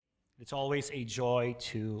It's always a joy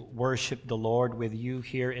to worship the Lord with you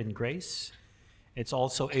here in Grace. It's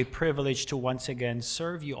also a privilege to once again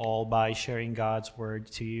serve you all by sharing God's word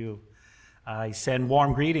to you. I send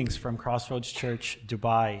warm greetings from Crossroads Church,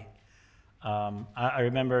 Dubai. I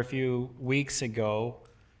remember a few weeks ago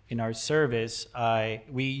in our service,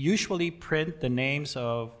 we usually print the names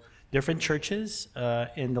of different churches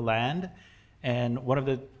in the land, and one of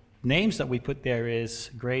the names that we put there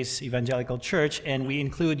is Grace Evangelical Church, and we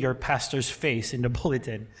include your pastor's face in the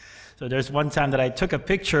bulletin. So there's one time that I took a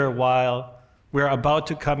picture while we're about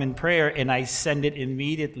to come in prayer, and I sent it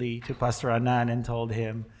immediately to Pastor Anan and told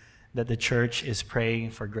him that the church is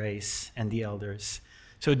praying for Grace and the elders.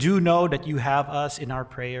 So do know that you have us in our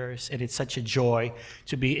prayers, and it's such a joy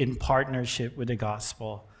to be in partnership with the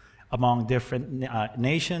gospel among different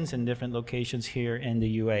nations and different locations here in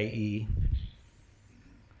the UAE.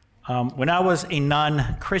 When I was a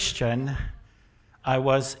non-Christian, I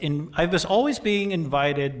was always being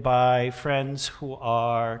invited by friends who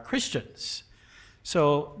are Christians.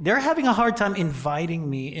 So they're having a hard time inviting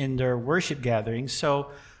me in their worship gatherings.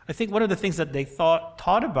 So I think one of the things that they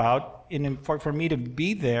thought about for me to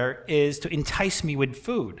be there is to entice me with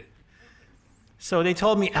food. So they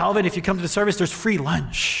told me, Alvin, if you come to the service, there's free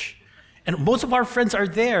lunch. And most of our friends are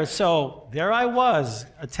there. So there I was,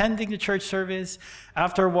 attending the church service,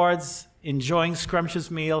 afterwards enjoying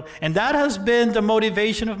scrumptious meal. And that has been the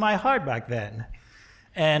motivation of my heart back then.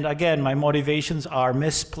 And again, my motivations are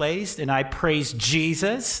misplaced, and I praise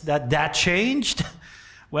Jesus that changed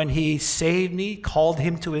when he saved me, called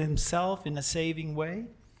him to himself in a saving way.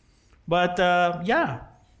 But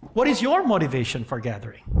what is your motivation for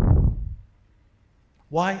gathering?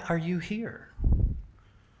 Why are you here?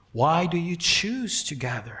 Why do you choose to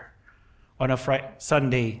gather on a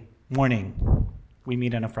Sunday morning? We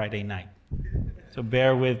meet on a Friday night. So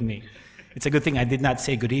bear with me. It's a good thing I did not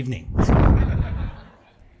say good evening.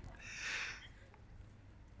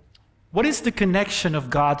 What is the connection of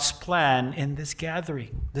God's plan in this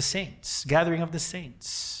gathering, gathering of the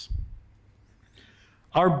saints?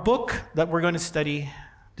 Our book that we're going to study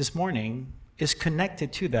this morning is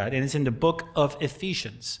connected to that, and it's in the book of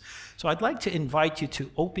Ephesians. So I'd like to invite you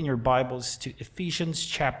to open your Bibles to Ephesians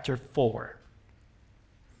chapter 4.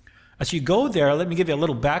 As you go there, let me give you a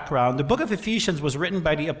little background. The book of Ephesians was written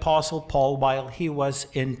by the Apostle Paul while he was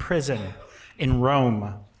in prison in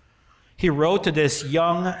Rome. He wrote to this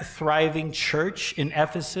young, thriving church in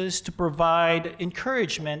Ephesus to provide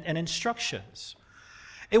encouragement and instructions.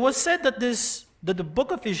 It was said that the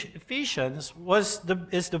book of Ephesians is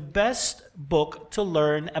the best book to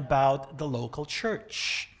learn about the local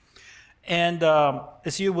church. And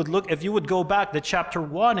if you would go back to chapter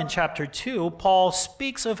 1 and chapter 2, Paul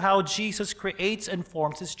speaks of how Jesus creates and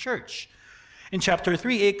forms his church. In chapter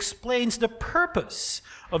 3, he explains the purpose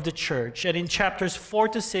of the church. And in chapters 4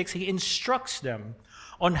 to 6, he instructs them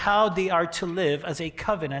on how they are to live as a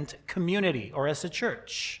covenant community or as a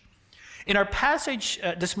church. In our passage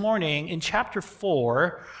this morning, in chapter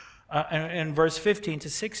 4, in verse 15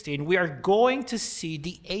 to 16, we are going to see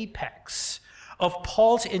the apex of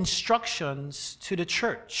Paul's instructions to the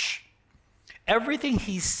church. Everything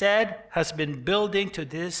he said has been building to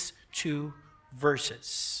these 2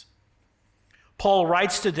 verses. Paul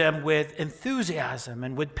writes to them with enthusiasm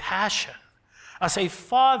and with passion as a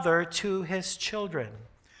father to his children.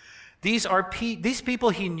 These people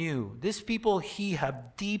he knew. These people he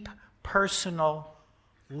had deep personal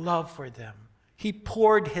love for them. He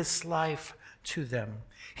poured his life to them.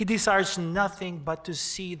 He desires nothing but to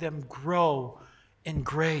see them grow in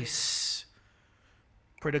grace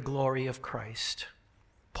for the glory of Christ.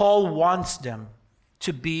 Paul wants them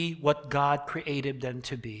to be what God created them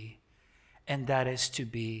to be, and that is to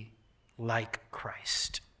be like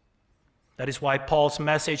Christ. That is why Paul's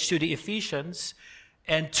message to the Ephesians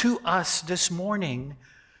and to us this morning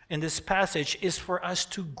in this passage is for us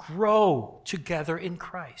to grow together in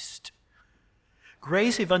Christ.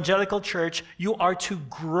 Grace Evangelical Church, you are to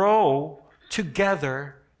grow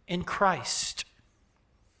together in Christ.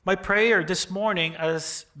 My prayer this morning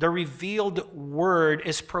as the revealed word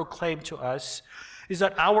is proclaimed to us is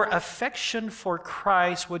that our affection for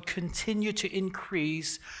Christ would continue to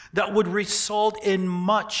increase, that would result in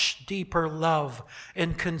much deeper love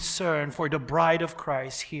and concern for the bride of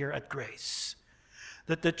Christ here at Grace.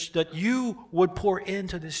 That you would pour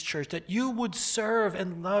into this church, that you would serve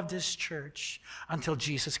and love this church until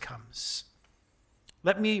Jesus comes.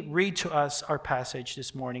 Let me read to us our passage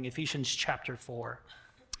this morning, Ephesians chapter 4,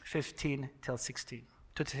 15 to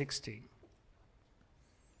 16.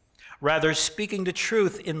 Rather, speaking the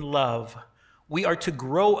truth in love, we are to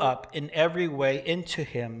grow up in every way into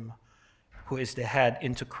him who is the head,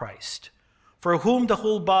 into Christ, for whom the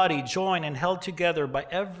whole body, joined and held together by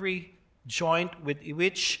every joint with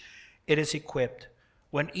which it is equipped,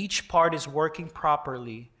 when each part is working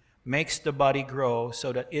properly, makes the body grow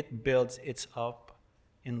so that it builds itself up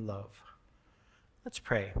in love. Let's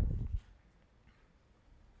pray.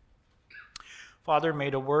 Father, may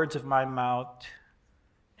the words of my mouth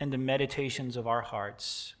and the meditations of our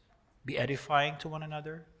hearts be edifying to one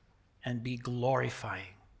another and be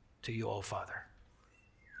glorifying to you, O Father.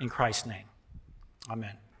 In Christ's name,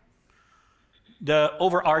 amen. The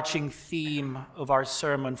overarching theme of our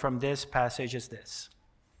sermon from this passage is this: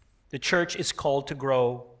 the church is called to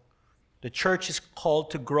grow. The church is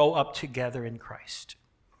called to grow up together in Christ.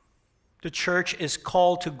 The church is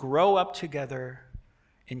called to grow up together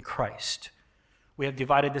in Christ. We have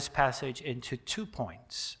divided this passage into 2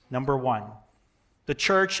 points. Number 1, the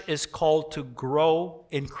church is called to grow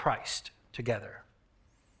in Christ together.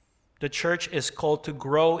 The church is called to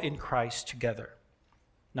grow in Christ together.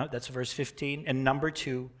 Now, that's verse 15. And number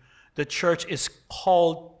 2, the church is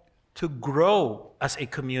called to grow as a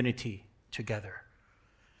community together.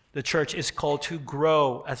 The church is called to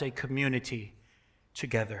grow as a community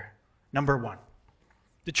together. Number 1,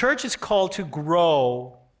 the church is called to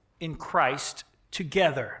grow in Christ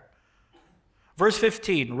together. Verse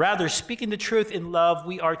 15, rather, speaking the truth in love,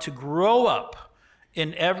 we are to grow up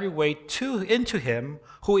in every way into him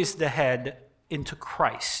who is the head, into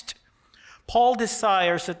Christ. Paul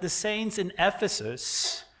desires that the saints in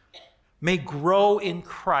Ephesus may grow in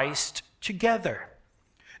Christ together.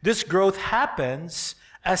 This growth happens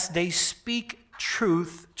as they speak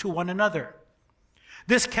truth to one another.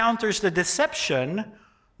 This counters the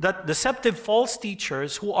deceptive false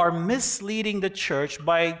teachers who are misleading the church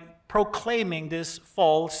by proclaiming this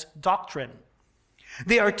false doctrine.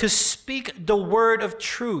 They are to speak the word of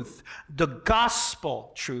truth, the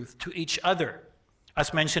gospel truth, to each other,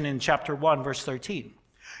 as mentioned in chapter 1, verse 13.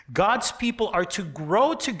 God's people are to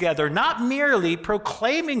grow together, not merely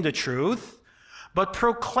proclaiming the truth, but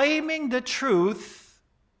proclaiming the truth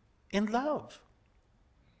in love.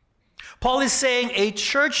 Paul is saying a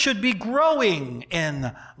church should be growing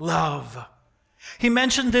in love. He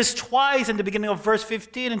mentioned this twice in the beginning of verse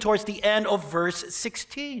 15 and towards the end of verse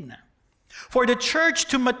 16. For the church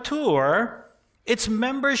to mature, its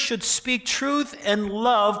members should speak truth and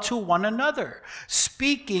love to one another,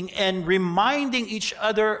 speaking and reminding each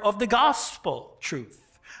other of the gospel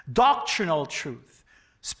truth, doctrinal truth,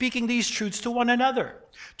 speaking these truths to one another.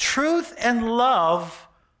 Truth and love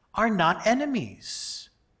are not enemies.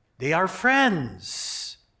 They are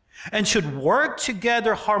friends and should work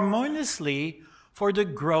together harmoniously for the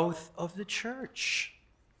growth of the church.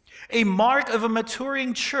 A mark of a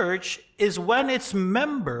maturing church is when its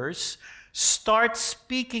members start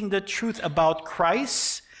speaking the truth about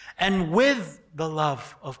Christ and with the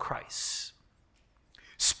love of Christ.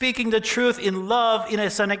 Speaking the truth in love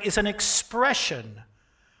is an expression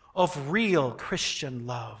of real Christian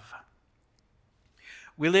love.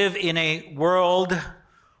 We live in a world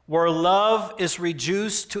where love is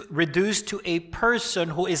reduced to a person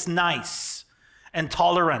who is nice and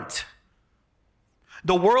tolerant.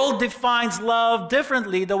 The world defines love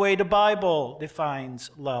differently the way the Bible defines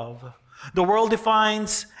love. The world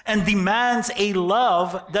defines and demands a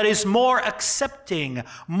love that is more accepting,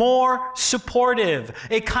 more supportive,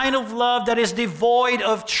 a kind of love that is devoid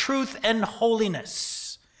of truth and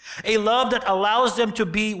holiness, a love that allows them to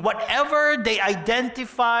be whatever they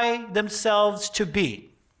identify themselves to be,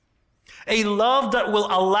 a love that will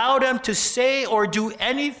allow them to say or do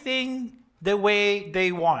anything the way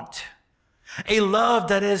they want, a love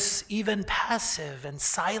that is even passive and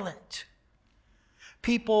silent.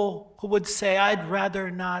 People who would say, I'd rather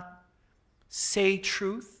not say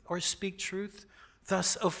truth or speak truth,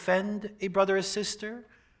 thus offend a brother or sister,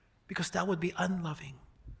 because that would be unloving.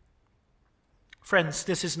 Friends,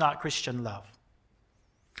 this is not Christian love.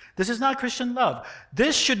 This is not Christian love.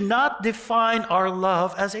 This should not define our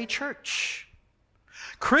love as a church.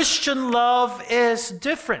 Christian love is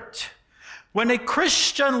different. When a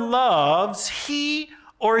Christian loves, he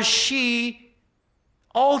or she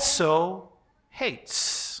also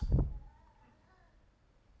hates.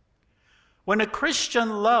 When a Christian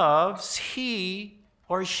loves, he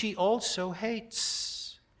or she also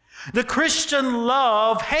hates. The Christian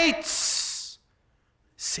love hates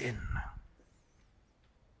sin.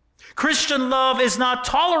 Christian love is not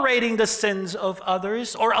tolerating the sins of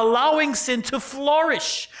others or allowing sin to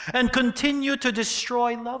flourish and continue to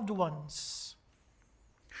destroy loved ones.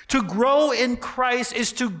 To grow in Christ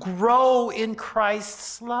is to grow in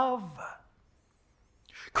Christ's love.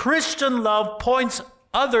 Christian love points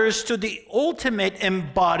others to the ultimate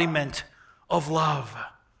embodiment of love,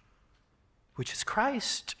 which is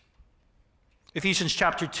Christ. Ephesians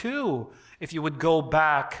chapter 2, if you would go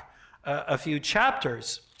back a few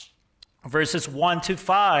chapters, verses 1 to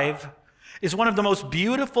 5, is one of the most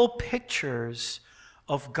beautiful pictures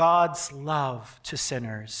of God's love to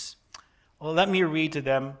sinners. Well, let me read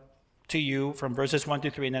to you from verses 1 to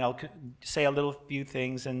 3, and then I'll say a little few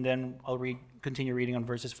things, and then I'll continue reading on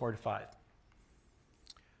verses 4 to 5.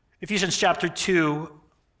 Ephesians chapter 2,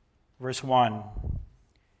 verse 1.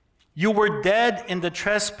 You were dead in the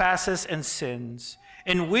trespasses and sins,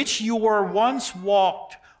 in which you were once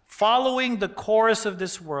walked, following the course of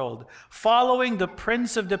this world, following the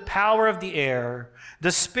prince of the power of the air,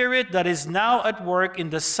 the spirit that is now at work in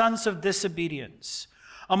the sons of disobedience,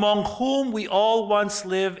 among whom we all once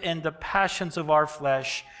lived in the passions of our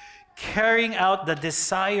flesh, carrying out the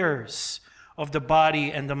desires of the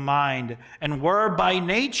body and the mind, and were by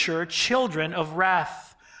nature children of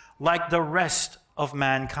wrath, like the rest of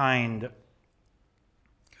mankind.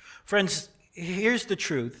 Friends, here's the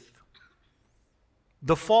truth.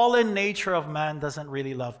 The fallen nature of man doesn't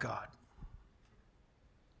really love God.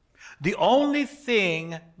 The only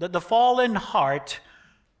thing that the fallen heart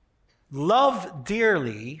loves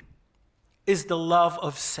dearly is the love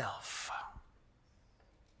of self.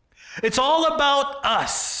 It's all about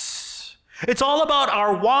us. It's all about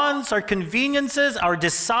our wants, our conveniences, our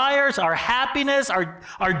desires, our happiness,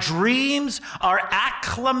 our dreams, our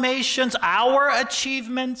acclamations, our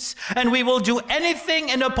achievements. And we will do anything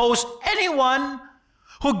and oppose anyone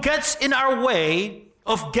who gets in our way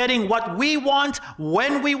of getting what we want,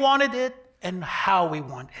 when we wanted it, and how we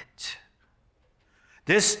want it.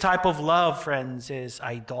 This type of love, friends, is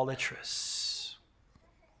idolatrous.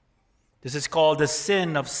 This is called the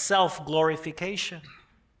sin of self-glorification.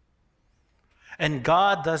 And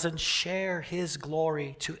God doesn't share his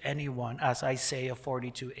glory to anyone, as Isaiah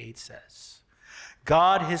 42:8 says.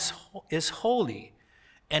 God is holy,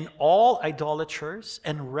 and all idolaters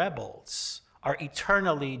and rebels are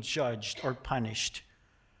eternally judged or punished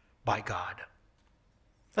by God.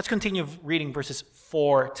 Let's continue reading verses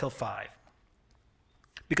 4 till 5.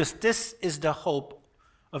 Because this is the hope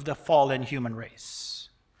of the fallen human race.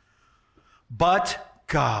 But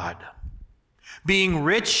God, being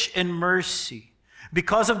rich in mercy,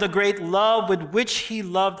 because of the great love with which he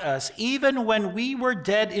loved us, even when we were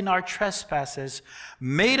dead in our trespasses,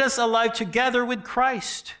 made us alive together with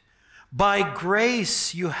Christ. By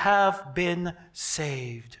grace you have been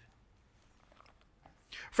saved.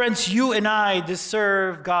 Friends, you and I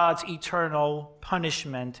deserve God's eternal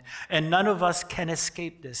punishment, and none of us can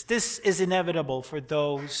escape this. This is inevitable for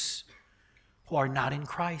those who are not in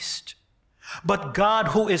Christ. But God,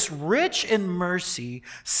 who is rich in mercy,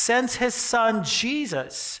 sends his Son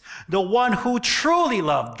Jesus, the one who truly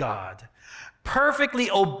loved God, perfectly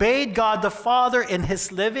obeyed God the Father in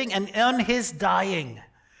his living and in his dying.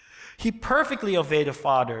 He perfectly obeyed the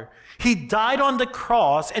Father. He died on the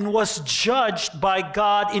cross and was judged by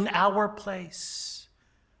God in our place.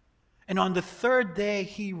 And on the third day,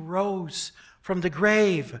 he rose from the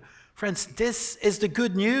grave. Friends, this is the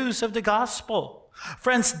good news of the gospel.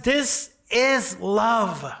 Friends, this is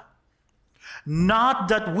love. Not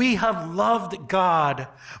that we have loved God,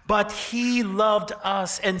 but he loved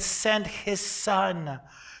us and sent his Son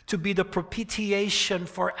to be the propitiation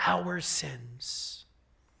for our sins.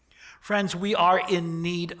 Friends, we are in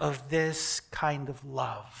need of this kind of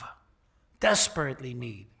love, desperately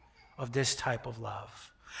need of this type of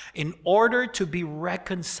love, in order to be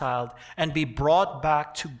reconciled and be brought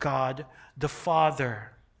back to God the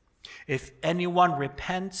Father. If anyone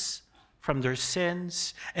repents from their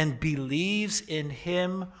sins and believes in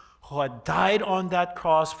him who had died on that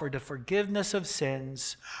cross for the forgiveness of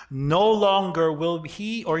sins, no longer will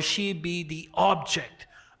he or she be the object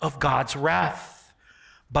of God's wrath,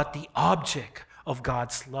 but the object of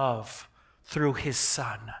God's love through his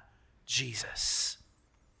Son, Jesus.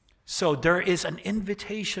 So there is an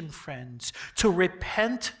invitation, friends, to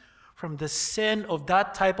repent from the sin of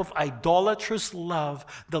that type of idolatrous love,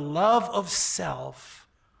 the love of self,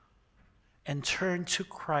 and turn to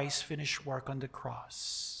Christ's finished work on the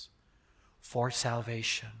cross for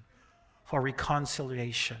salvation, for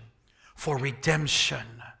reconciliation, for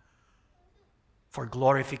redemption, for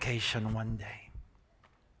glorification one day.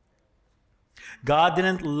 God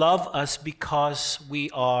didn't love us because we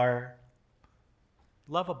are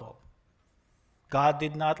lovable. God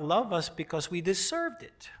did not love us because we deserved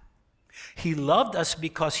it. He loved us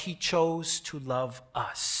because he chose to love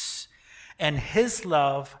us. And his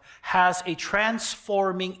love has a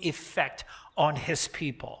transforming effect on his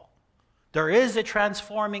people. There is a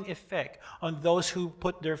transforming effect on those who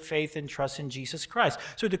put their faith and trust in Jesus Christ.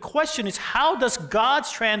 So the question is, how does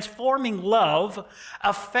God's transforming love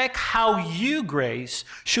affect how you, Grace,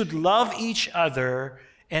 should love each other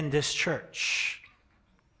in this church?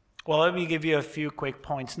 Well, let me give you a few quick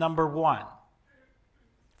points. Number one,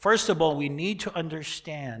 first of all, we need to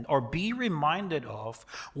understand or be reminded of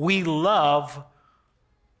we love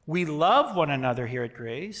one another here at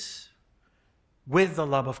Grace with the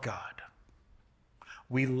love of God.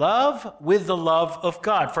 We love with the love of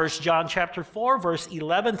God. 1 John chapter 4, verse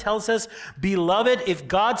 11 tells us, "Beloved, if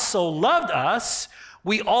God so loved us,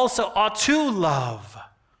 we also ought to love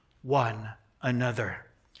one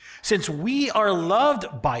another." Since we are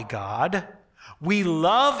loved by God, we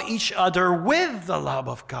love each other with the love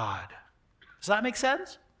of God. Does that make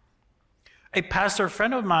sense? A pastor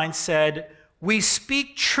friend of mine said, "We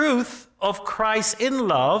speak truth of Christ in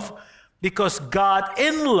love because God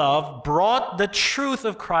in love brought the truth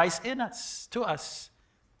of Christ in us, to us."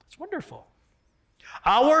 It's wonderful.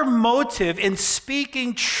 Our motive in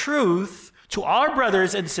speaking truth to our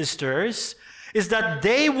brothers and sisters is that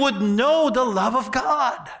they would know the love of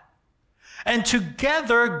God and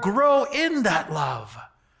together grow in that love.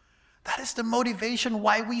 That is the motivation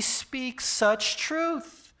why we speak such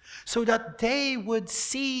truth, so that they would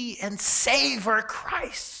see and savor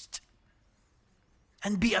Christ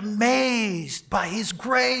and be amazed by His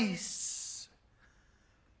grace.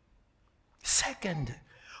 Second,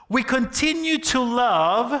 we continue to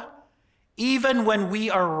love even when we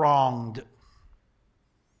are wronged.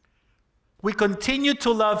 We continue to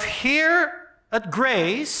love here at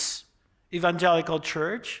Grace Evangelical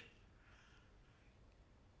Church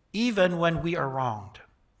even when we are wronged.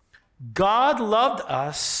 God loved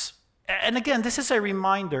us, and again, this is a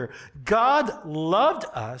reminder, God loved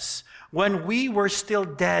us when we were still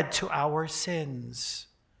dead to our sins.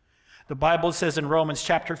 The Bible says in Romans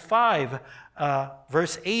chapter 5,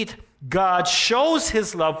 verse 8, God shows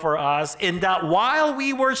His love for us in that while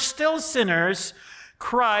we were still sinners,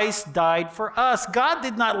 Christ died for us. God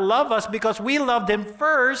did not love us because we loved Him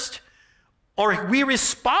first, or we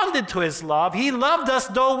responded to His love. He loved us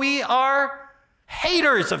though we are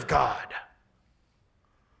haters of God.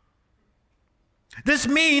 This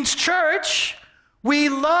means, church, we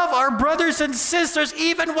love our brothers and sisters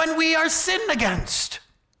even when we are sinned against.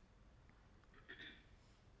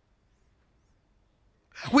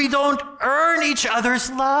 We don't earn each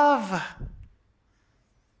other's love.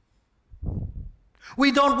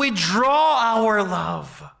 We don't withdraw our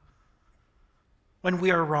love when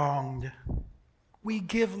we are wronged. We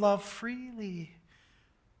give love freely.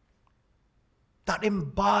 That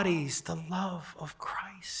embodies the love of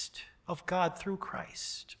Christ, of God through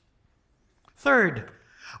Christ. Third,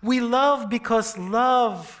 we love because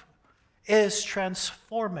love is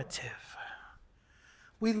transformative.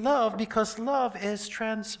 We love because love is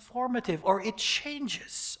transformative, or it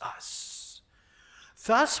changes us.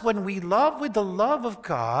 Thus, when we love with the love of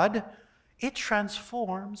God, it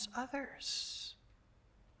transforms others.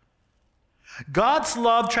 God's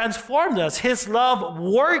love transformed us. His love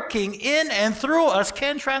working in and through us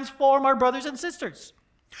can transform our brothers and sisters.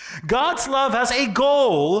 God's love has a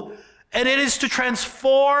goal, and it is to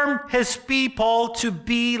transform His people to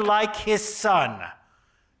be like His Son.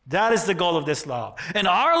 That is the goal of this love. And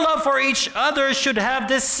our love for each other should have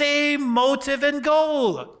the same motive and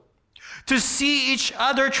goal: to see each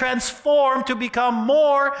other transformed to become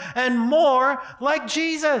more and more like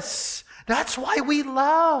Jesus. That's why we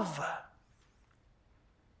love.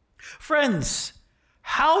 Friends,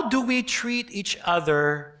 how do we treat each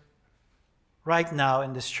other right now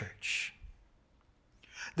in this church?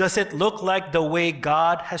 Does it look like the way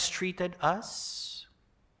God has treated us?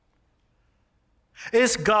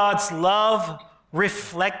 Is God's love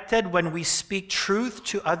reflected when we speak truth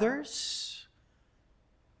to others?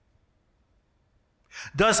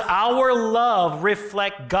 Does our love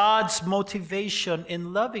reflect God's motivation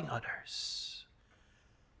in loving others?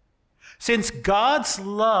 Since God's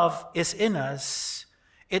love is in us,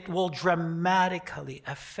 it will dramatically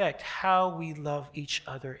affect how we love each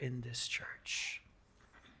other in this church.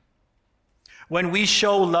 When we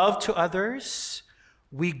show love to others,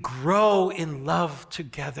 we grow in love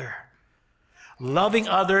together. Loving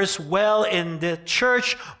others well in the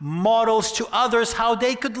church models to others how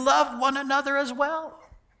they could love one another as well.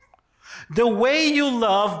 The way you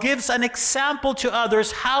love gives an example to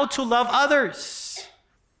others how to love others.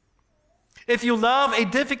 If you love a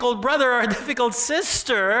difficult brother or a difficult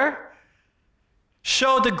sister,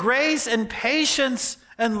 show the grace and patience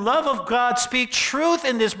and love of God. Speak truth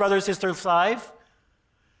in this brother or sister's life.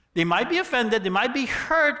 They might be offended, they might be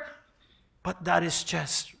hurt, but that is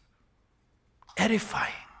just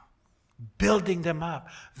edifying, building them up.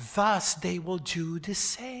 Thus, they will do the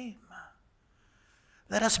same.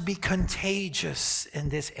 Let us be contagious in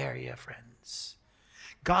this area, friends.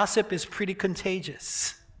 Gossip is pretty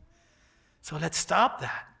contagious. So let's stop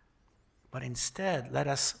that. But instead, let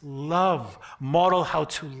us love, model how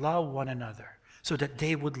to love one another so that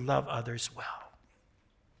they would love others well.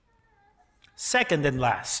 Second and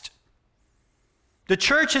last, the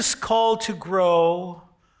church is called to grow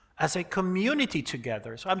as a community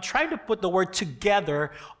together. So I'm trying to put the word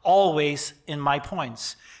together always in my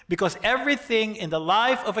points, because everything in the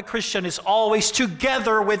life of a Christian is always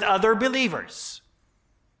together with other believers.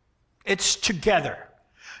 It's together.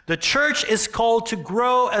 The church is called to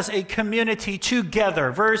grow as a community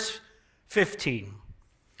together. Verse 15.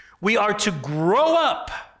 We are to grow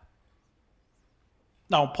up.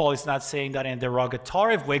 Now, Paul is not saying that in a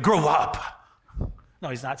derogatory way, grow up. No,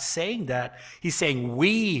 he's not saying that. He's saying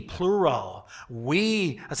we, plural.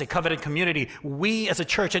 We as a covenant community. We as a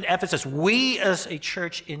church in Ephesus. We as a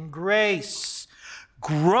church in grace.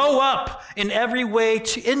 Grow up in every way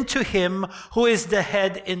into him who is the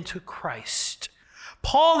head, into Christ.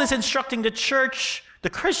 Paul is instructing the church, the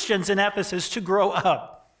Christians in Ephesus, to grow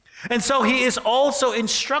up. And so he is also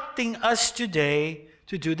instructing us today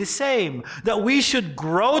to do the same, that we should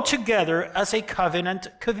grow together as a covenant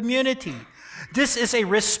community. This is a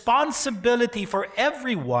responsibility for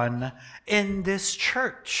everyone in this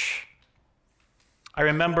church. I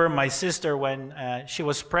remember my sister when she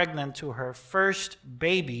was pregnant to her first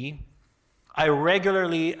baby. I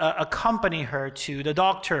regularly accompany her to the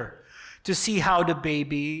doctor to see how the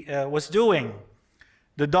baby was doing.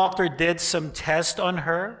 The doctor did some tests on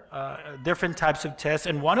her, different types of tests,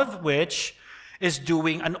 and one of which is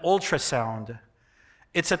doing an ultrasound.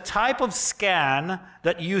 It's a type of scan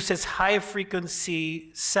that uses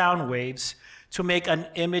high-frequency sound waves to make an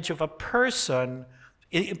image of a person's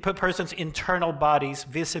internal bodies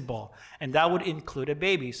visible, and that would include a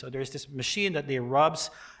baby. So there's this machine that they rubs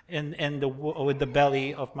with the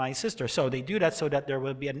belly of my sister. So they do that so that there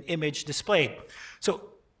will be an image displayed. So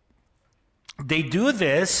they do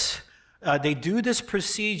this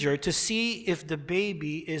procedure to see if the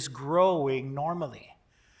baby is growing normally.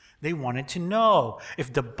 They wanted to know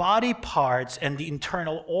if the body parts and the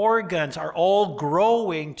internal organs are all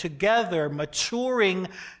growing together, maturing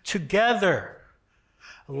together.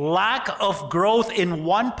 Lack of growth in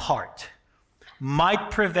one part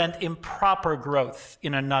might prevent improper growth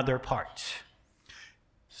in another part.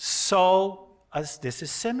 So, as this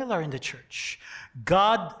is similar in the church,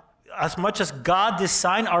 as much as God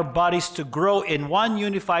designed our bodies to grow in one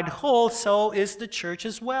unified whole, so is the church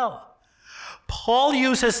as well. Paul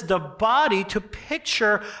uses the body to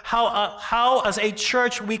picture how as a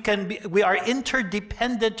church we are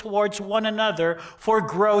interdependent towards one another for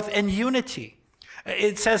growth and unity.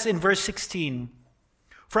 It says in verse 16,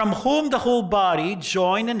 from whom the whole body,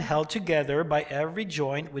 joined and held together by every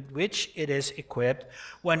joint with which it is equipped,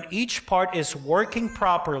 when each part is working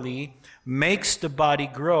properly, makes the body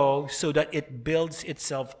grow so that it builds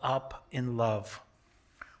itself up in love.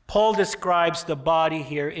 Paul describes the body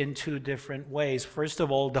here in two different ways. First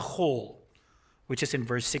of all, the whole, which is in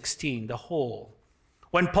verse 16, the whole.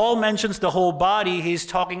 When Paul mentions the whole body, he's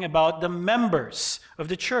talking about the members of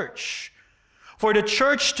the church. For the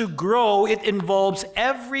church to grow, it involves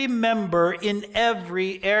every member in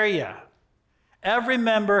every area. Every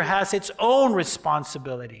member has its own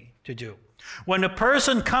responsibility to do. When a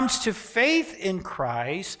person comes to faith in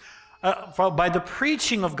Christ by the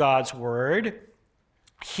preaching of God's word,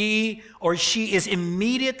 he or she is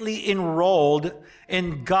immediately enrolled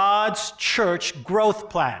in God's church growth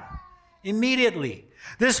plan. Immediately.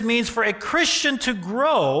 This means for a Christian to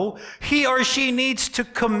grow, he or she needs to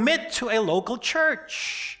commit to a local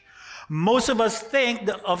church. Most of us think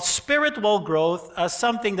of spiritual growth as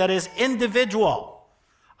something that is individual.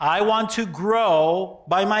 I want to grow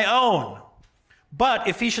by my own. But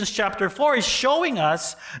Ephesians chapter 4 is showing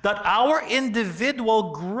us that our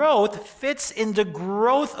individual growth fits in the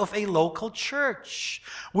growth of a local church.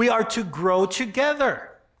 We are to grow together.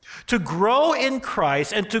 To grow in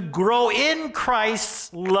Christ and to grow in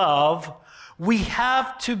Christ's love, we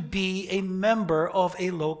have to be a member of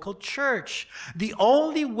a local church. The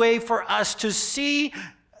only way for us to see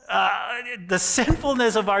the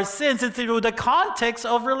sinfulness of our sins is through the context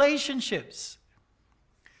of relationships.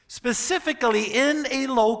 Specifically in a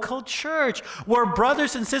local church where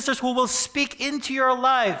brothers and sisters who will speak into your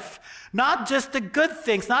life, not just the good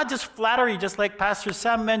things, not just flattery, just like Pastor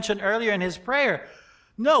Sam mentioned earlier in his prayer,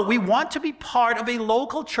 No, we want to be part of a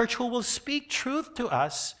local church who will speak truth to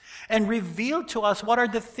us and reveal to us what are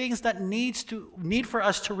the things that need for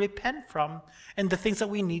us to repent from and the things that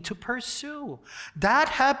we need to pursue. That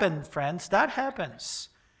happens, friends. That happens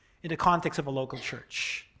in the context of a local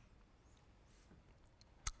church.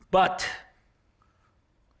 But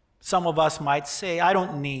some of us might say, I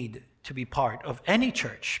don't need to be part of any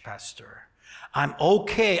church, Pastor. I'm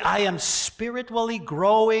okay. I am spiritually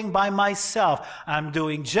growing by myself. I'm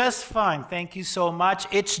doing just fine. Thank you so much.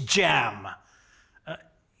 It's jam.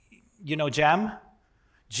 You know jam?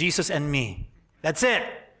 Jesus and me. That's it.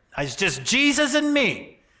 It's just Jesus and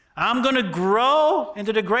me. I'm going to grow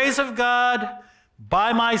into the grace of God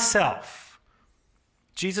by myself.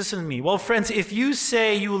 Jesus and me. Well, friends, if you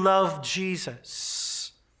say you love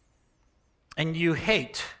Jesus and you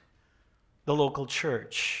hate the local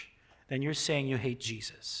church, then you're saying you hate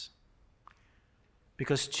Jesus.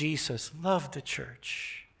 Because Jesus loved the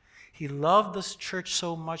church. He loved this church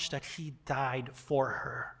so much that he died for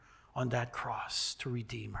her on that cross to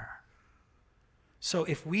redeem her. So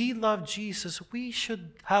if we love Jesus, we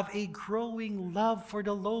should have a growing love for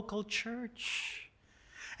the local church.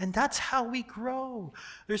 And that's how we grow.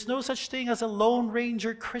 There's no such thing as a Lone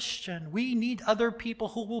Ranger Christian. We need other people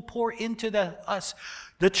who will pour into us.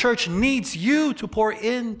 The church needs you to pour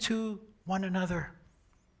into one another.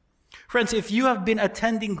 Friends, if you have been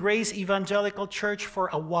attending Grace Evangelical Church for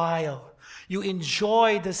a while, you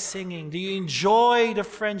enjoy the singing, you enjoy the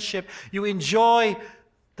friendship, you enjoy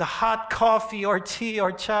the hot coffee or tea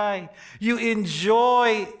or chai, you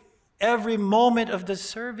enjoy every moment of the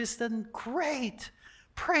service, then great.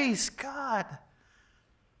 Praise God.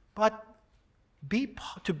 But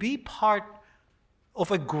to be part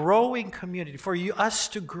of a growing community, for us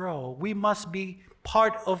to grow, we must be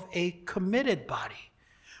part of a committed body.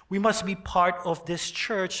 We must be part of this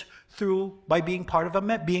church by being part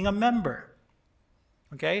of being a member.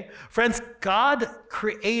 Okay? Friends, God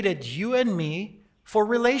created you and me for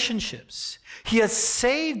relationships. He has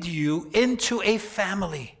saved you into a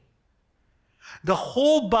family. The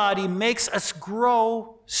whole body makes us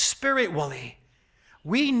grow spiritually.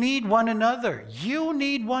 We need one another. You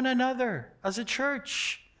need one another as a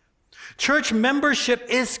church. Church membership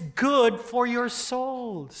is good for your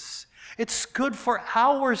souls. It's good for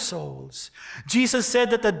our souls. Jesus said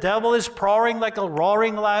that the devil is prowling like a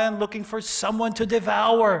roaring lion looking for someone to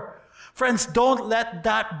devour. Friends, don't let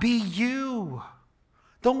that be you.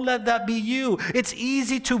 Don't let that be you. It's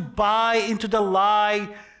easy to buy into the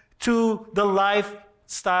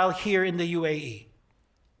lifestyle here in the UAE.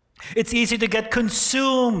 It's easy to get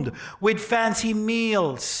consumed with fancy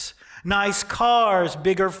meals, nice cars,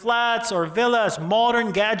 bigger flats or villas,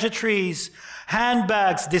 modern gadgetries,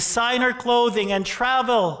 handbags, designer clothing, and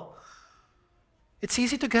travel. It's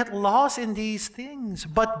easy to get lost in these things,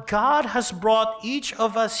 but God has brought each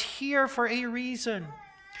of us here for a reason.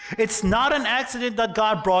 It's not an accident that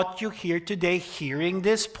God brought you here today hearing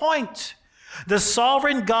this point. The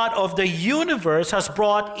sovereign God of the universe has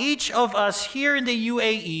brought each of us here in the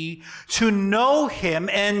UAE to know Him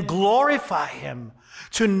and glorify Him.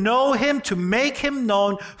 To know Him, to make Him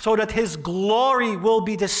known, so that His glory will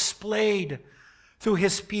be displayed through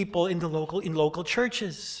His people in local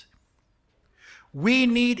churches. We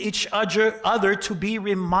need each other to be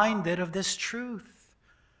reminded of this truth.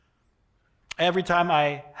 Every time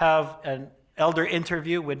I have an elder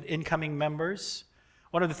interview with incoming members,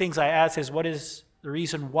 one of the things I ask is, what is the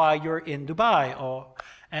reason why you're in Dubai?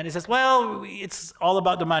 And he says, well, it's all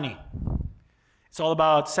about the money. It's all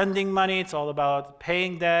about sending money. It's all about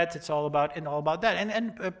paying debt. It's all about that.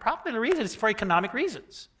 And probably the reason is for economic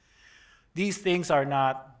reasons. These things are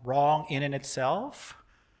not wrong in itself.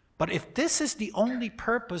 But if this is the only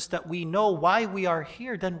purpose that we know why we are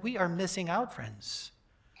here, then we are missing out, friends.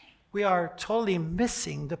 We are totally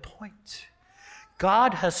missing the point.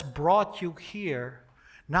 God has brought you here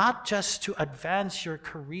not just to advance your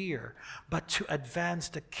career, but to advance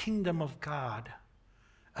the kingdom of God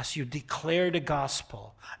as you declare the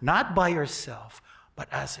gospel, not by yourself, but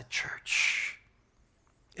as a church.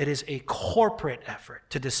 It is a corporate effort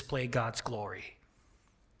to display God's glory.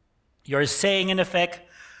 You're saying, in effect,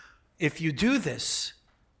 if you do this,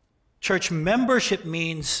 church membership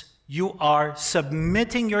means you are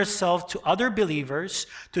submitting yourself to other believers,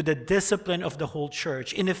 to the discipline of the whole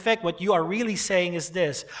church. In effect, what you are really saying is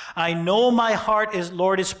this: I know my heart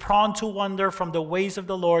Lord, is prone to wander from the ways of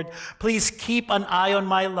the Lord. Please keep an eye on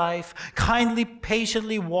my life. Kindly,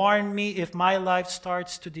 patiently warn me if my life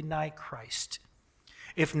starts to deny Christ.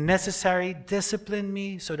 If necessary, discipline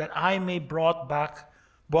me so that I may be brought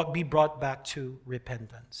back to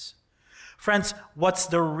repentance. Friends, what's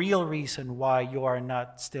the real reason why you are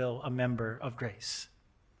not still a member of Grace?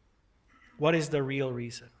 What is the real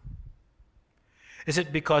reason? Is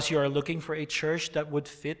it because you are looking for a church that would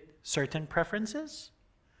fit certain preferences?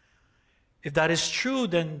 If that is true,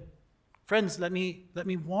 then, friends, let me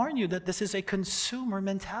warn you that this is a consumer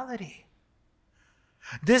mentality.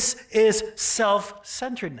 This is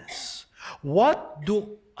self-centeredness. What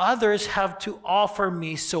do others have to offer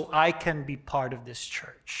me so I can be part of this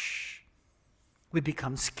church? We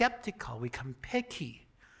become skeptical, we become picky.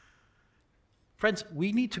 Friends,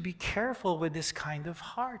 we need to be careful with this kind of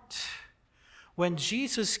heart. When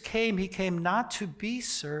Jesus came, he came not to be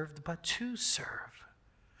served, but to serve.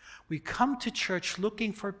 We come to church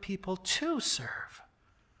looking for people to serve.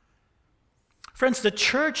 Friends, the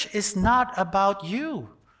church is not about you.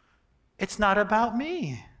 It's not about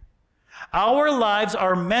me. Our lives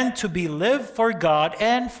are meant to be lived for God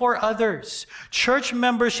and for others. Church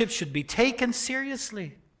membership should be taken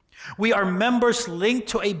seriously. We are members linked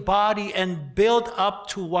to a body and built up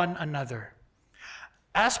to one another.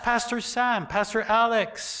 Ask Pastor Sam, Pastor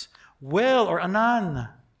Alex, Will, or Anan,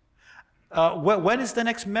 when is the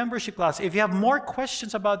next membership class? If you have more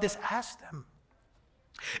questions about this, ask them.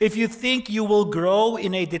 If you think you will grow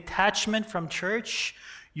in a detachment from church,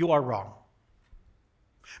 you are wrong.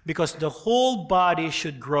 Because the whole body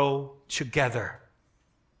should grow together.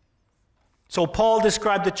 So Paul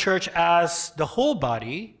described the church as the whole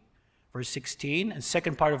body, verse 16, and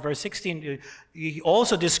second part of verse 16, he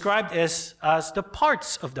also described it as the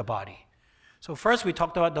parts of the body. So first we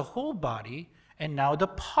talked about the whole body, and now the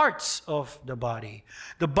parts of the body.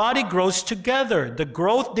 The body grows together. The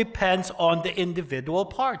growth depends on the individual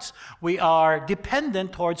parts. We are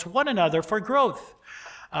dependent towards one another for growth.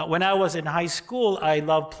 When I was in high school, I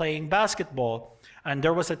loved playing basketball. And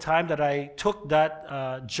there was a time that I took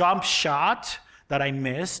that jump shot that I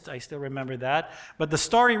missed. I still remember that. But the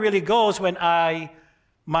story really goes when my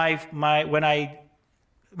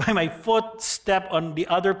foot stepped on the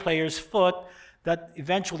other player's foot, that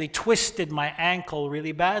eventually twisted my ankle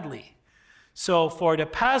really badly. So for the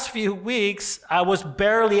past few weeks, I was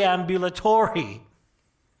barely ambulatory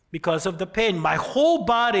because of the pain. My whole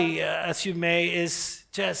body, as you may, is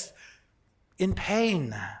just in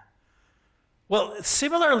pain. Well,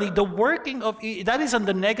 similarly, the working of, that is on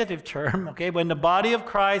the negative term, okay? When the body of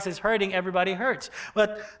Christ is hurting, everybody hurts.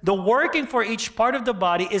 But the working for each part of the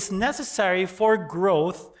body is necessary for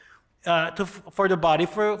growth, for the body,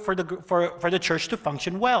 for the church to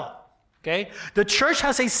function well, okay? The church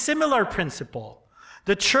has a similar principle.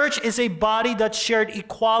 The church is a body that shared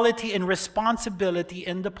equality and responsibility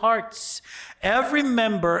in the parts. Every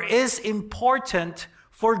member is important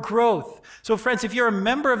for growth. So friends, if you're a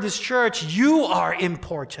member of this church, you are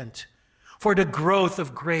important for the growth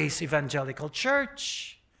of Grace Evangelical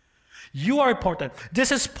Church. You are important.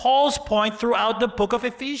 This is Paul's point throughout the book of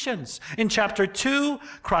Ephesians. In chapter 2,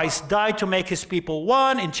 Christ died to make his people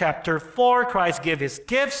one. In chapter 4, Christ gave his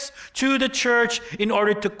gifts to the church in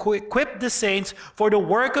order to equip the saints for the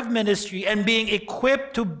work of ministry and being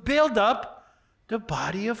equipped to build up the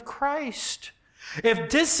body of Christ. If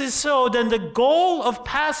this is so, then the goal of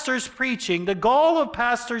pastors preaching, the goal of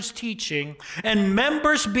pastors teaching, and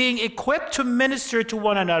members being equipped to minister to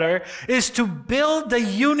one another is to build the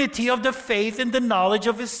unity of the faith in the knowledge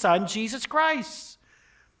of his Son, Jesus Christ.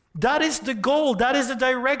 That is the goal. That is the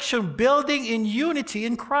direction, building in unity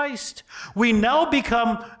in Christ. We now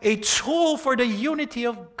become a tool for the unity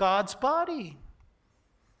of God's body.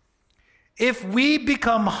 If we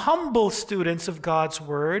become humble students of God's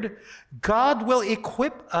word, God will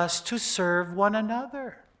equip us to serve one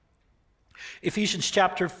another. Ephesians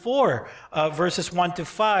chapter 4, verses 1 to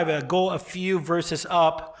 5, go a few verses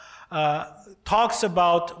up, talks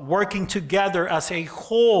about working together as a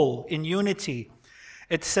whole in unity.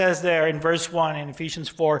 It says there in verse 1 in Ephesians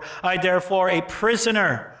 4, I therefore, a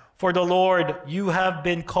prisoner for the Lord, you have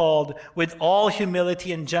been called with all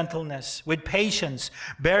humility and gentleness, with patience,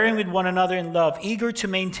 bearing with one another in love, eager to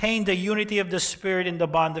maintain the unity of the Spirit in the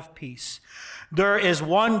bond of peace. There is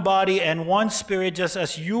one body and one Spirit, just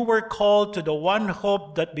as you were called to the one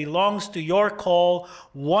hope that belongs to your call,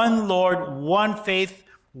 one Lord, one faith,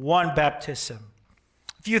 one baptism.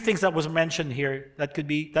 A few things that was mentioned here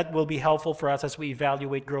that will be helpful for us as we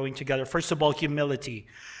evaluate growing together. First of all, humility.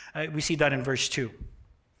 We see that in verse 2.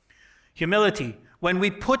 Humility. When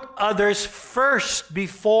we put others first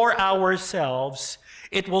before ourselves,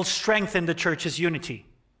 it will strengthen the church's unity.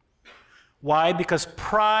 Why? Because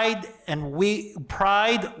pride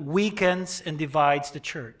weakens and divides the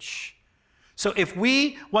church. So if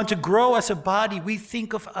we want to grow as a body, we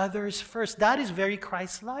think of others first. That is very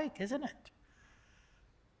Christ-like, isn't it?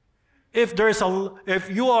 If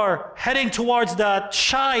you are heading towards that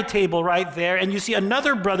shy table right there and you see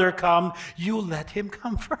another brother come, you let him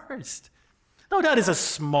come first. Now, that is a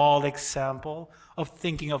small example of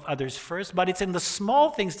thinking of others first, but it's in the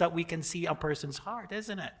small things that we can see a person's heart,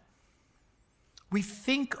 isn't it? We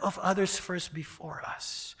think of others first before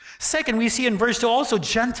us. Second, we see in verse 2 also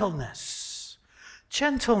gentleness.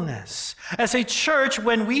 Gentleness. As a church,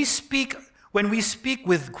 when we speak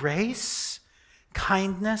with grace,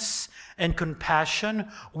 kindness, and compassion,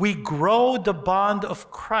 we grow the bond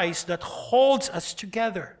of Christ that holds us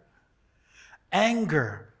together.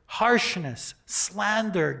 Anger, harshness,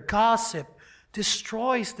 slander, gossip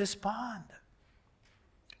destroys this bond.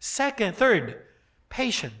 Third,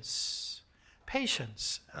 patience.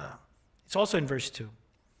 Patience. It's also in verse 2.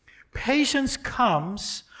 Patience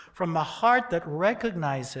comes from a heart that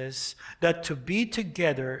recognizes that to be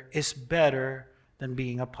together is better than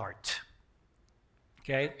being apart.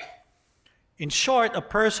 Okay? In short, a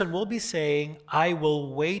person will be saying, I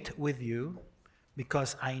will wait with you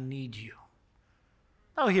because I need you.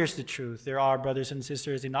 Now, here's the truth. There are brothers and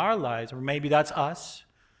sisters in our lives, or maybe that's us,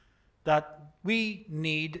 that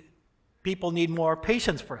people need more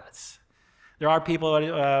patience for us. There are people,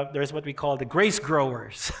 there's what we call the grace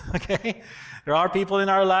growers, okay? There are people in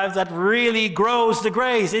our lives that really grows the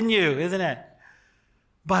grace in you, isn't it?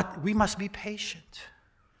 But we must be patient,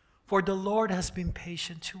 for the Lord has been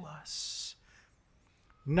patient to us,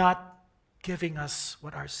 not giving us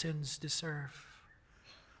what our sins deserve.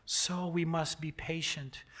 So we must be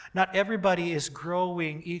patient. Not everybody is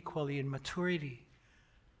growing equally in maturity.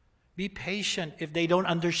 Be patient if they don't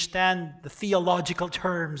understand the theological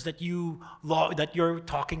terms that you're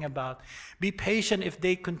talking about. Be patient if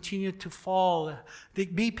they continue to fall.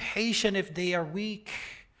 Be patient if they are weak.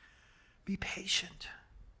 Be patient.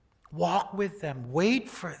 Walk with them. Wait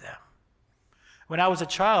for them. When I was a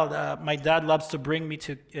child, my dad loves to bring me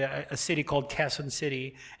to a city called Quezon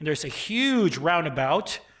City, and there's a huge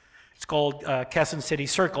roundabout. It's called Quezon City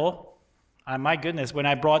Circle. My goodness, when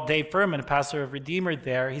I brought Dave Furman, a pastor of Redeemer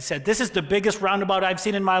there, he said, this is the biggest roundabout I've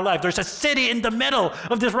seen in my life. There's a city in the middle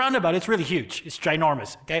of this roundabout. It's really huge. It's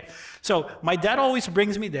ginormous, okay? So my dad always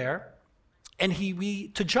brings me there, and we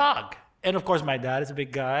to jog. And of course, my dad is a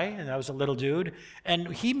big guy, and I was a little dude, and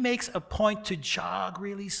he makes a point to jog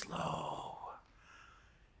really slow.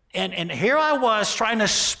 And here I was trying to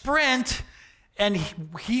sprint, and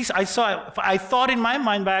I thought in my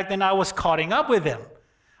mind back then I was caught up with him.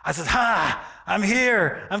 I said, I'm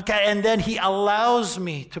here. And then he allows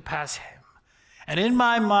me to pass him. And in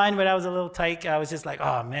my mind, when I was a little tyke, I was just like,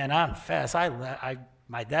 oh man, I'm fast.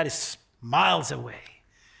 My dad is miles away.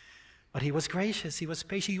 But he was gracious. He was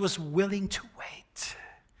patient. He was willing to wait.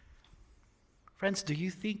 Friends, do you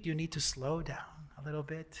think you need to slow down a little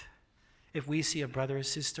bit? If we see a brother or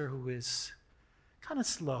sister who is kind of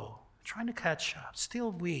slow, trying to catch up,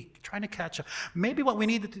 still weak, trying to catch up. Maybe what we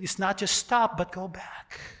need to do is not just stop, but go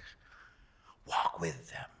back. Walk with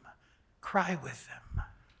them. Cry with them.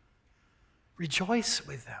 Rejoice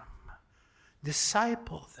with them.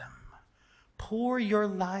 Disciple them. Pour your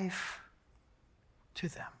life to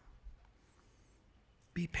them.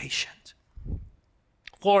 Be patient.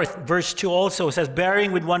 Fourth, verse 2 also says,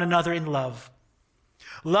 bearing with one another in love.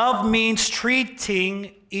 Love means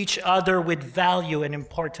treating each other with value and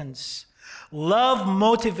importance. Love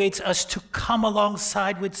motivates us to come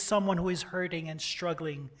alongside with someone who is hurting and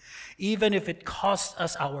struggling, even if it costs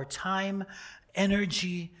us our time,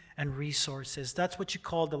 energy, and resources. That's what you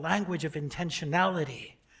call the language of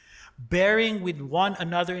intentionality. Bearing with one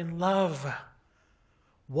another in love.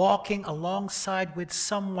 Walking alongside with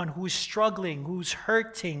someone who's struggling, who's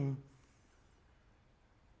hurting.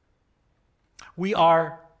 We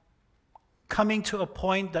are coming to a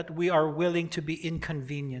point that we are willing to be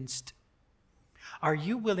inconvenienced. Are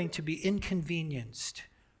you willing to be inconvenienced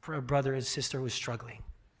for a brother and sister who's struggling,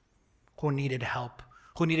 who needed help,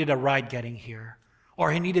 who needed a ride getting here,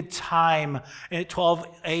 or he needed time at 12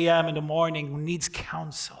 a.m. in the morning, who needs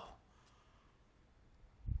counsel?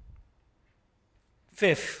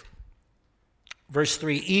 Fifth, verse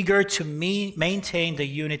 3, eager to maintain the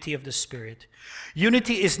unity of the Spirit.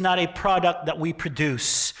 Unity is not a product that we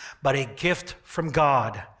produce, but a gift from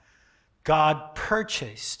God. God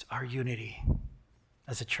purchased our unity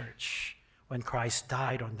as a church when Christ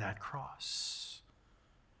died on that cross.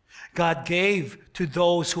 God gave to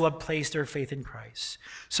those who have placed their faith in Christ.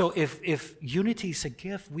 So if unity is a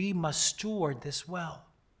gift, we must steward this well.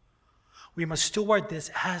 We must steward this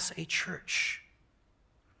as a church.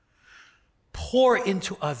 Pour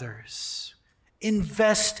into others.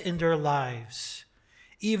 Invest in their lives,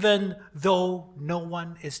 even though no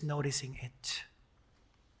one is noticing it.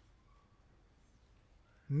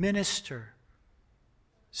 minister,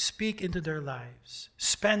 speak into their lives,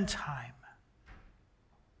 spend time,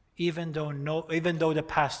 even though the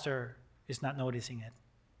pastor is not noticing it.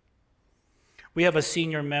 We have a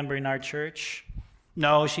senior member in our church.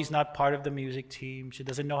 No, she's not part of the music team. She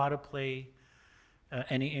doesn't know how to play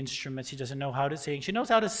any instruments. She doesn't know how to sing. She knows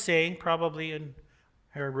how to sing, probably in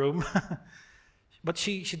her room. But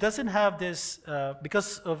she doesn't have this,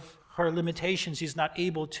 because of her limitations, she's not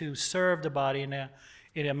able to serve the body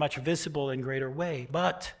in a much visible and greater way.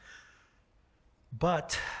 But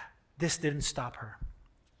this didn't stop her.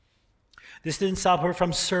 This didn't stop her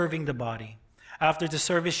from serving the body. After the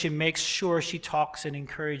service, she makes sure she talks and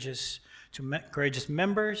encourages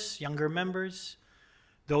members, younger members,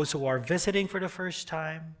 those who are visiting for the first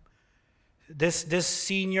time. This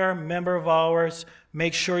senior member of ours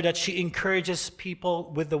makes sure that she encourages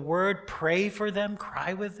people with the word, pray for them,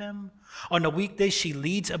 cry with them. On a weekday, she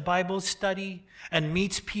leads a Bible study and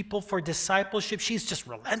meets people for discipleship. She's just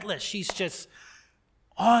relentless. She's just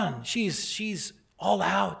on. She's all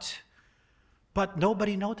out. But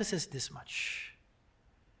nobody notices this much.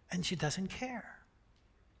 And she doesn't care.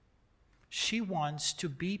 She wants to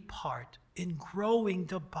be part in growing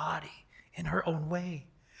the body in her own way.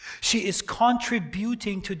 She is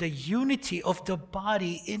contributing to the unity of the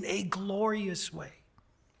body in a glorious way.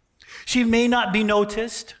 She may not be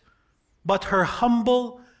noticed, but her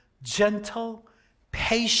humble, gentle,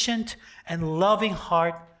 patient, and loving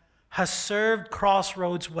heart has served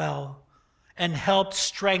Crossroads well and helped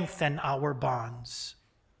strengthen our bonds.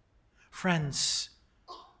 Friends,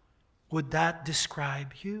 would that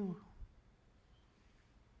describe you?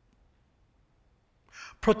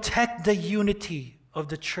 Protect the unity of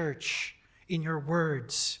the church in your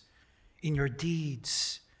words, in your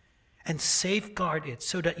deeds, and safeguard it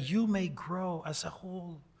so that you may grow as a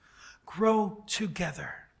whole, grow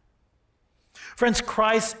together. Friends,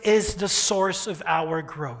 Christ is the source of our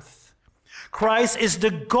growth. Christ is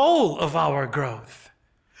the goal of our growth,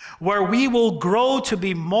 where we will grow to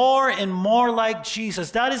be more and more like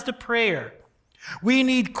Jesus. That is the prayer. We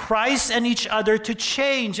need Christ and each other to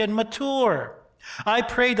change and mature. I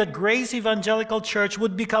pray that Grace Evangelical Church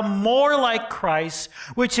would become more like Christ,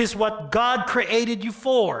 which is what God created you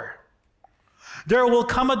for. There will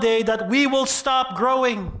come a day that we will stop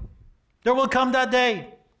growing. There will come that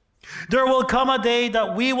day. There will come a day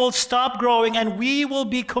that we will stop growing and we will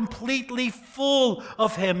be completely full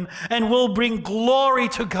of Him and will bring glory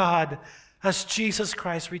to God as Jesus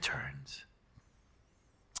Christ returns.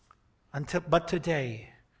 But today,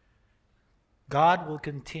 God will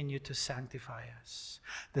continue to sanctify us.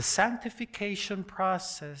 The sanctification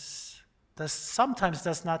process sometimes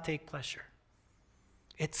does not take pleasure.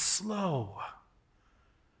 It's slow.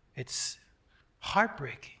 It's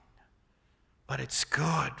heartbreaking. But it's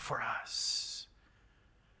good for us,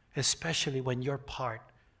 especially when you're part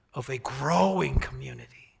of a growing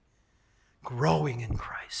community, growing in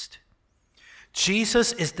Christ.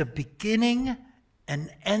 Jesus is the beginning and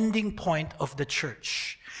ending point of the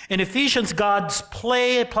church. In Ephesians, God's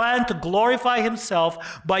plan to glorify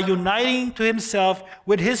Himself by uniting to Himself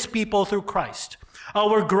with His people through Christ.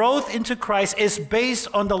 Our growth into Christ is based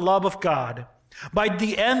on the love of God. By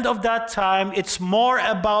the end of that time, it's more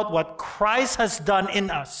about what Christ has done in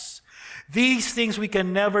us. These things we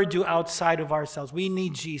can never do outside of ourselves. We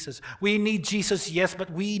need Jesus. We need Jesus, yes, but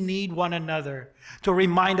we need one another to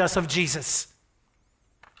remind us of Jesus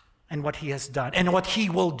and what He has done and what He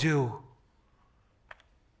will do.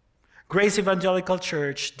 Grace Evangelical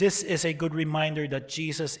Church, this is a good reminder that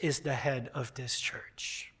Jesus is the head of this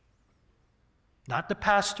church. Not the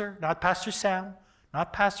pastor, not Pastor Sam,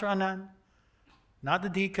 not Pastor Anand, not the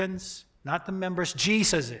deacons, not the members.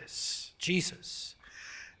 Jesus is. Jesus.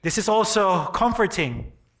 This is also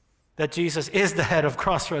comforting that Jesus is the head of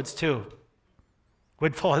Crossroads too,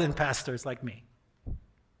 with fallen pastors like me.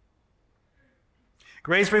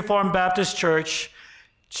 Grace Reformed Baptist Church,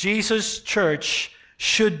 Jesus' church,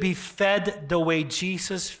 should be fed the way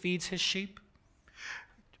Jesus feeds His sheep.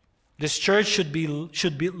 This church should be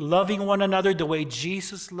loving one another the way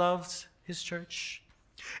Jesus loves His church.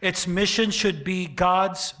 Its mission should be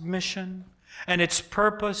God's mission, and its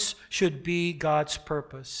purpose should be God's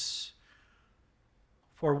purpose.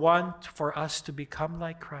 For us to become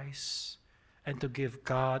like Christ and to give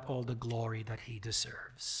God all the glory that He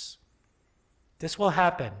deserves. This will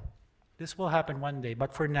happen. This will happen one day,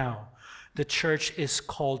 but for now, the church is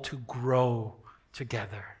called to grow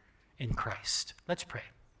together in Christ. Let's pray.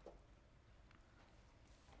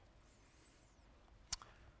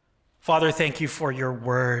 Father, thank you for your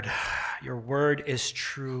word. Your word is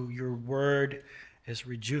true. Your word is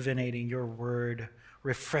rejuvenating. Your word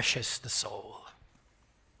refreshes the soul.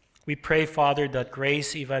 We pray, Father, that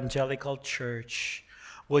Grace Evangelical Church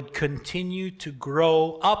would continue to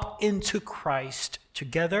grow up into Christ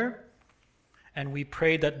together, and we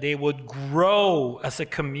pray that they would grow as a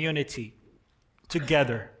community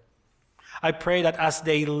together. I pray that as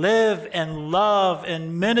they live and love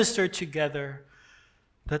and minister together,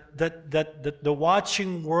 that the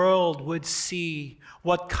watching world would see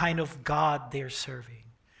what kind of God they're serving.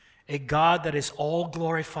 A God that is all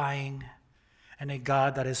glorifying and a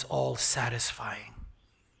God that is all satisfying.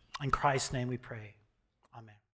 In Christ's name we pray. Amen.